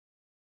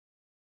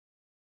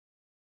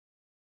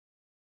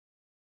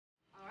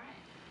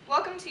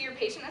Welcome to your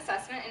patient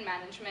assessment and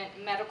management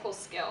medical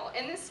skill.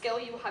 In this skill,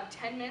 you will have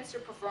 10 minutes to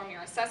perform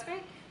your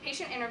assessment,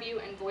 patient interview,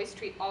 and voice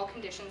treat all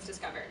conditions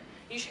discovered.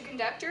 You should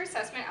conduct your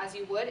assessment as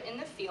you would in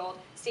the field,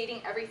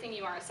 stating everything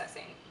you are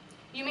assessing.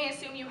 You may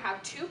assume you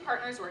have 2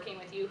 partners working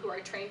with you who are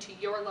trained to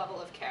your level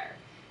of care.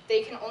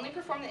 They can only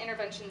perform the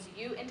interventions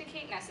you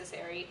indicate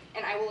necessary,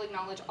 and I will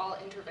acknowledge all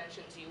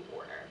interventions you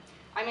order.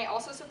 I may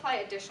also supply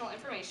additional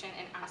information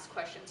and ask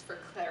questions for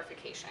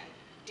clarification.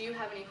 Do you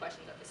have any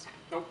questions at this time?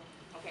 Nope.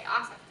 Okay,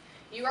 awesome.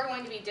 You are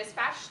going to be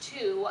dispatched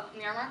to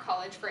Miramar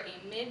College for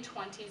a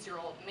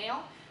mid-20s-year-old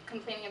male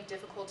complaining of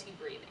difficulty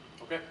breathing.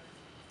 Okay.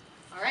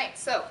 All right,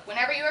 so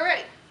whenever you are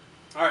ready.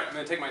 All right, I'm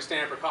going to take my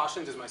standard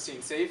precautions. Is my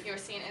scene safe? Your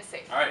scene is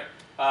safe. All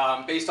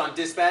right. Based on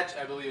dispatch,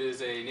 I believe it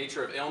is a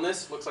nature of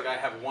illness. Looks like I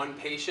have 1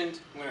 patient.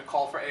 I'm going to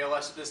call for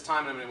ALS at this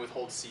time, and I'm going to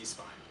withhold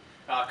C-spine.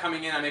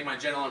 Coming in, I make my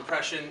general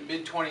impression.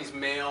 Mid-20s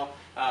male,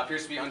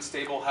 appears to be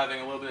unstable, having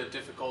a little bit of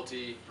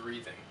difficulty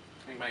breathing.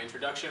 Make my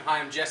introduction. Hi,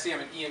 I'm Jesse.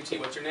 I'm an EMT.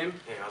 What's your name?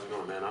 Hey, how's it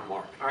going, man? I'm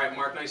Mark. All right,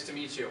 Mark. Nice to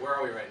meet you. Where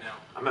are we right now?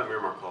 I'm at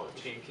Miramar College.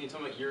 Okay, can you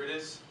tell me what year it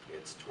is?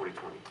 It's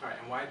 2020. All right,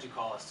 and why did you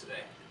call us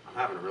today? I'm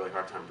having a really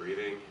hard time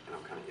breathing, and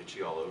I'm kind of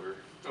itchy all over.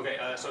 Okay,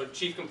 so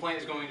chief complaint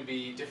is going to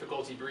be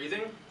difficulty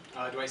breathing.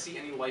 Do I see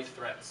any life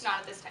threats?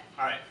 Not at this time.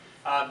 All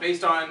right.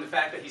 Based on the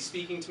fact that he's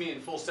speaking to me in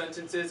full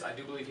sentences, I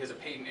do believe he has a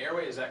patent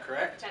airway. Is that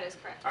correct? That is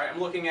correct. All right, I'm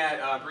looking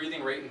at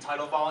breathing rate and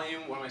tidal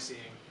volume. What am I seeing?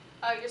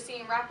 You're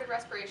seeing rapid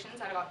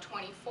respirations at about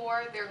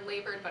 24. They're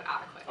labored but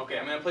adequate. Okay,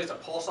 I'm going to place a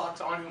pulse ox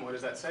on him. What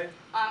does that say?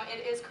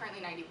 It is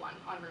currently 91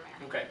 on Miramar.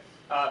 Okay.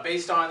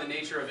 Based on the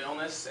nature of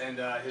illness and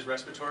his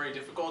respiratory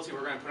difficulty,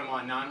 we're going to put him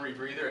on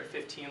non-rebreather at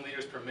 15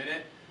 liters per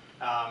minute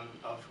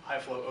of high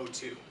flow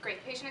O2.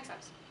 Great. Patient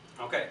accepts.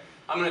 Okay.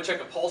 I'm going to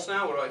check a pulse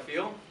now. What do I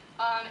feel?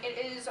 It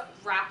is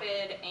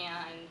rapid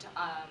and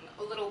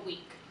a little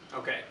weak.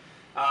 Okay.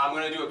 I'm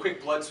going to do a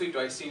quick blood sweep. Do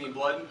I see any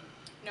blood?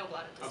 No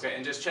blood at this Okay,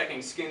 and just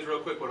checking skins real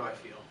quick, what do I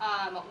feel?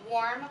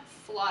 Warm,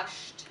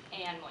 flushed,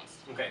 and moist.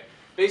 Okay.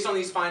 Based on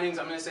these findings,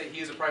 I'm going to say he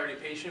is a priority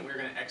patient. We're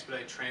going to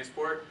expedite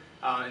transport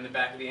in the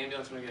back of the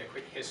ambulance. I'm going to get a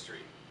quick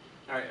history.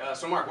 All right,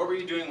 so Mark, what were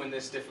you doing when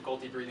this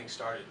difficulty breathing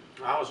started?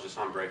 I was just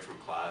on break from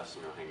class,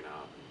 hanging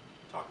out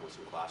and talking with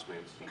some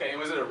classmates. Okay, and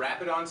was it a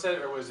rapid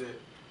onset or was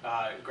it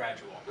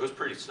gradual? It was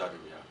pretty sudden,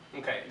 yeah.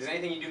 Okay, does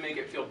anything you do make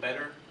it feel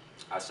better?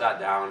 I sat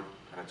down,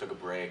 and I took a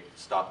break,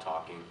 stopped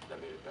talking.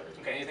 That made it better.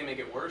 Okay, anything make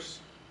it worse?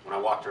 When I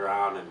walked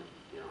around and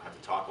had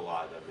to talk a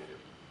lot, that made it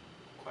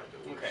quite a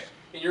bit worse. Okay.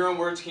 In your own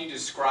words, can you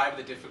describe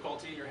the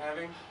difficulty you're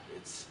having?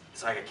 It's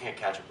like I can't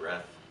catch a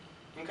breath.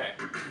 Okay.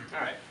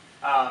 All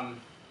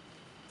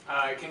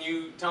right. Can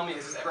you tell me,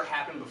 has this ever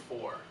happened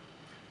before?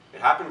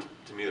 It happened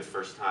to me the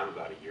first time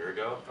about a year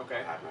ago. Okay.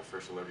 I had my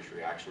first allergic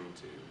reaction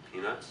to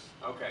peanuts.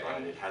 Okay.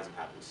 But it hasn't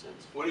happened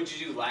since. What did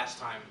you do last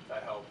time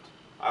that helped?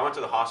 I went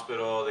to the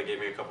hospital, they gave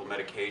me a couple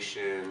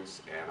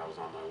medications, and I was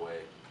on my way.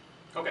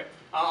 Okay.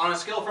 On a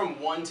scale from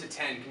 1 to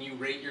 10, can you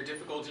rate your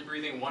difficulty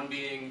breathing? 1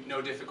 being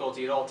no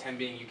difficulty at all, 10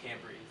 being you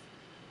can't breathe.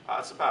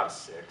 It's about a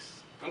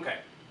 6. Okay.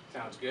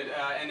 Sounds good.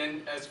 And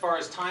then as far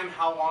as time,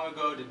 how long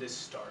ago did this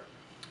start?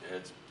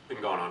 It's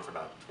been going on for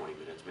about 20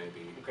 minutes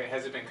maybe. Okay.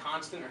 Has it been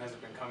constant or has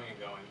it been coming and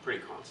going?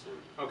 Pretty constant.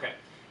 Okay.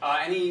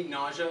 Any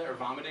nausea or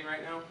vomiting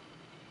right now?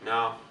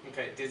 No.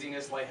 Okay.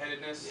 Dizziness,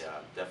 lightheadedness? Yeah,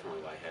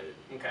 definitely lightheaded.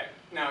 Okay.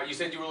 Now, you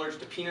said you were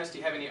allergic to peanuts. Do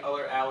you have any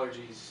other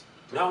allergies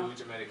to No.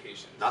 foods or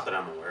medications? Not that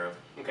I'm aware of.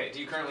 Okay. Do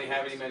you currently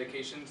have any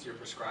medications you're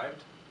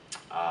prescribed?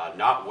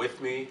 Not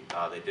with me.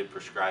 They did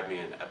prescribe me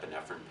an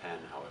epinephrine pen,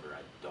 however,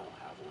 I don't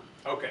have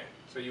one. Okay.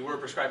 So you were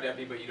prescribed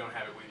epi, but you don't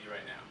have it with you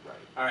right now? Right.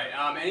 All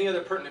right. Any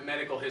other pertinent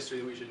medical history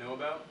that we should know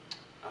about?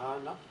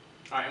 No. All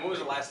right. And what was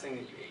the last thing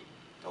that you ate?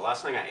 The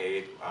last thing I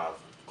ate, a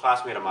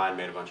classmate of mine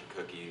made a bunch of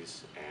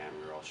cookies, and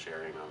we were all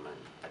sharing them, and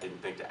I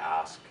didn't think to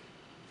ask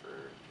for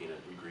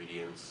peanut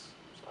ingredients,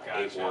 so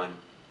I ate one.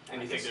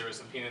 And you think there was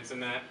some peanuts in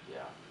that?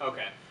 Yeah.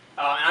 Okay.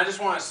 And I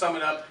just want to sum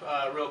it up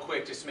real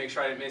quick just to make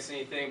sure I didn't miss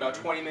anything. About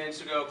 20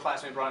 minutes ago,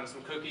 classmate brought in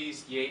some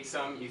cookies. You ate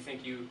some. You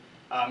think you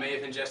may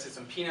have ingested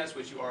some peanuts,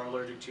 which you are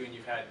allergic to, and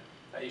you've had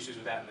issues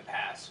with that in the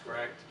past,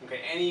 correct?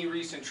 Okay. Any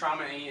recent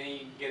trauma,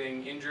 any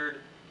getting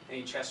injured,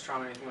 any chest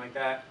trauma, anything like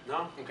that?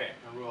 No. Okay.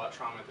 I'll rule out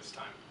trauma at this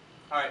time.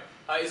 All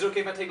right. Is it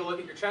okay if I take a look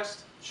at your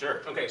chest?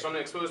 Sure. Okay. So I'm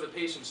going to expose the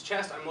patient's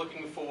chest. I'm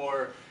looking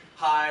for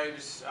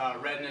hives,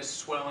 redness,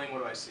 swelling.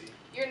 What do I see?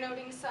 You're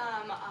noting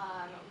some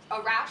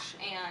a rash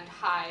and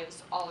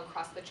hives all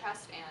across the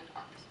chest and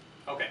arms.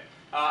 Okay.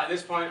 At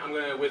this point, I'm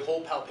going to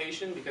withhold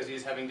palpation because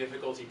he's having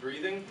difficulty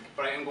breathing,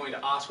 but I am going to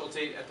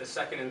auscultate at the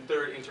 2nd and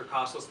 3rd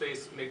intercostal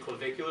space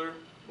midclavicular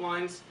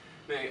lines.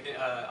 I'm going to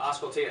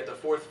auscultate at the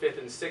 4th, 5th,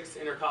 and 6th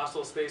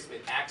intercostal space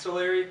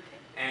mid-axillary,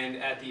 and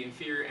at the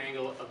inferior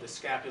angle of the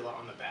scapula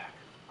on the back.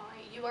 All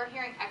right. You are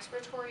hearing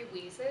expiratory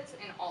wheezes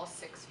in all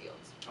 6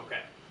 fields.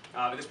 Okay.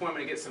 At this point, I'm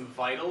going to get some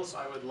vitals.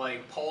 I would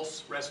like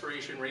pulse,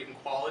 respiration rate and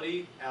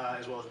quality,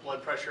 as well as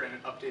blood pressure and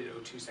an updated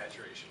O2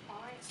 saturation. All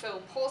right,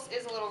 so pulse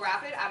is a little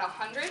rapid at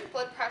 100,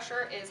 blood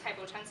pressure is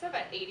hypotensive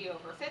at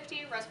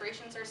 80/50,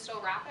 respirations are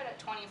still rapid at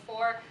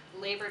 24,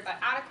 labored but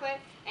adequate,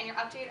 and your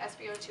updated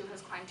SpO2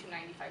 has climbed to 95%.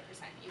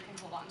 You can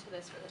hold on to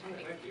this for the time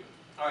being. Thank you.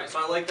 All right, so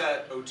I like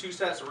that O2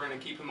 stat, so we're going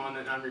to keep him on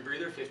the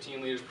non-rebreather,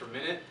 15 liters per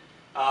minute.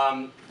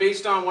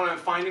 Based on what I'm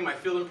finding, my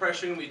field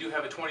impression, we do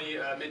have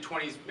a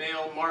mid-20s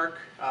male, Mark.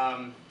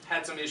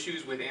 Had some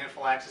issues with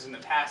anaphylaxis in the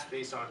past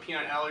based on a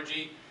peanut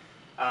allergy.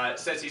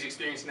 Says he's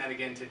experiencing that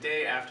again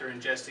today after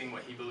ingesting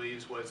what he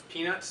believes was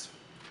peanuts.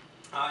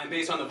 And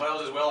based on the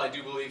vitals as well, I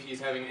do believe he's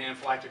having an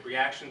anaphylactic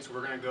reaction, so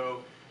we're going to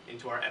go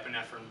into our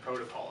epinephrine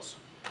protocols.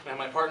 I have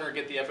my partner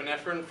get the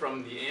epinephrine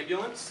from the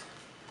ambulance,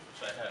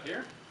 which I have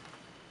here.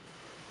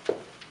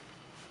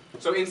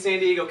 So in San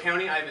Diego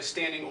County, I have a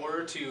standing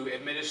order to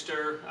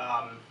administer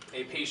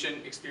a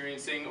patient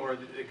experiencing or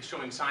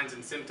showing signs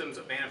and symptoms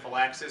of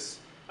anaphylaxis,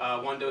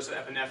 1 dose of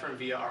epinephrine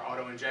via our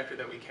auto injector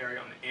that we carry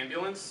on the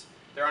ambulance.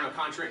 There are no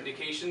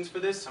contraindications for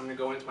this. I'm going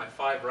to go into my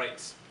 5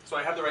 rights. So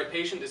I have the right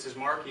patient. This is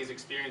Mark. He's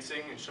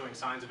experiencing and showing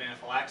signs of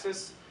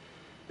anaphylaxis.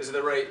 This is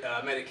the right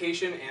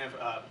medication, and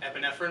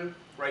epinephrine.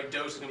 Right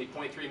dose is going to be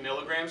 0.3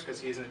 milligrams because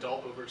he is an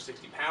adult over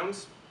 60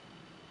 pounds.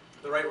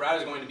 The right route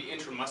is going to be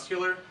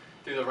intramuscular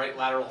through the right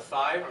lateral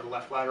thigh or the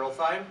left lateral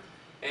thigh.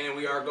 And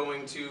we are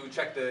going to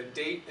check the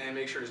date and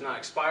make sure it's not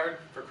expired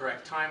for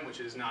correct time, which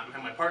is not. I'm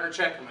going to have my partner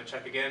check. I'm going to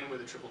check again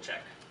with a triple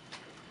check.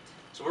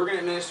 So we're going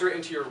to administer it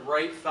into your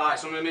right thigh.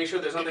 So I'm going to make sure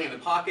there's nothing in the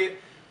pocket.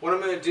 What I'm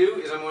going to do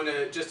is I'm going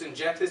to just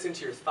inject this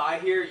into your thigh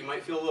here. You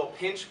might feel a little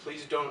pinch.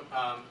 Please don't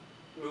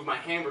move my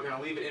hand. We're going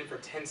to leave it in for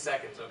 10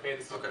 seconds. Okay?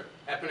 This is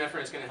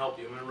epinephrine is going to help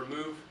you. I'm going to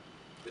remove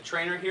the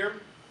trainer here.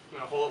 I'm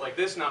going to hold it like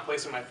this, not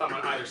placing my thumb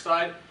on either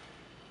side.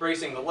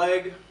 Bracing the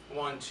leg.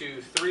 1,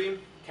 2, 3.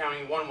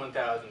 Counting 1,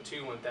 1,000,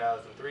 2,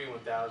 1,000, 3,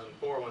 1,000,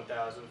 4,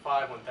 1,000,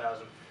 5,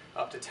 1,000,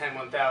 up to 10,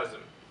 1,000.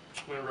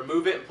 I'm going to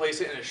remove it and place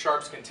it in a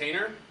Sharps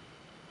container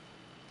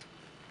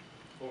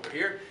over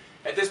here.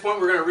 At this point,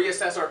 we're going to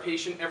reassess our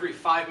patient every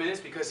 5 minutes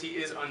because he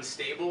is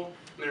unstable.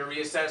 I'm going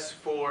to reassess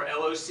for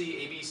LOC,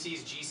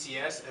 ABCs,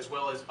 GCS, as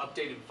well as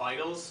updated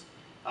vitals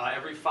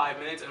every 5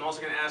 minutes. I'm also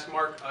going to ask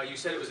Mark, you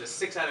said it was a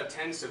 6 out of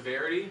 10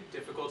 severity,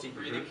 difficulty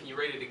breathing. Can you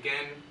rate it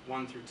again,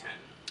 1 through 10?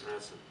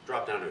 That's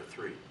dropped down to a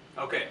 3.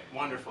 Okay,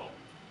 wonderful.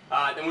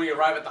 Then when we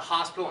arrive at the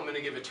hospital, I'm going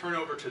to give a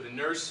turnover to the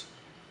nurse,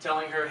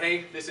 telling her,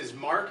 hey, this is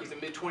Mark. He's a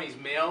mid-20s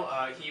male.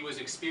 He was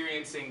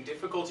experiencing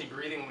difficulty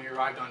breathing when we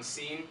arrived on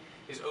scene.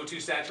 His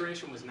O2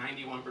 saturation was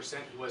 91%.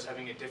 He was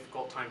having a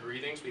difficult time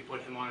breathing, so we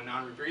put him on a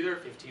non-rebreather,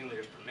 15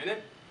 liters per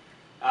minute.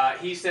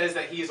 He says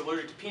that he is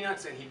allergic to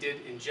peanuts, and he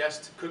did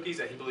ingest cookies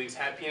that he believes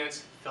had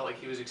peanuts. Felt like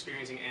he was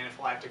experiencing an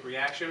anaphylactic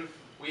reaction.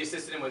 We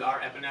assisted him with our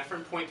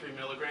epinephrine, 0.3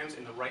 milligrams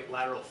in the right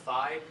lateral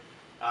thigh.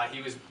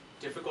 He was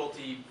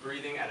difficulty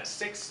breathing at a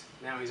 6.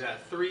 Now he's at a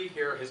 3.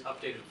 Here are his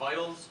updated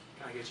vitals.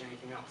 Can I get you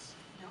anything else?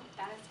 No,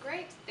 that is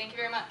great. Thank you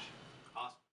very much.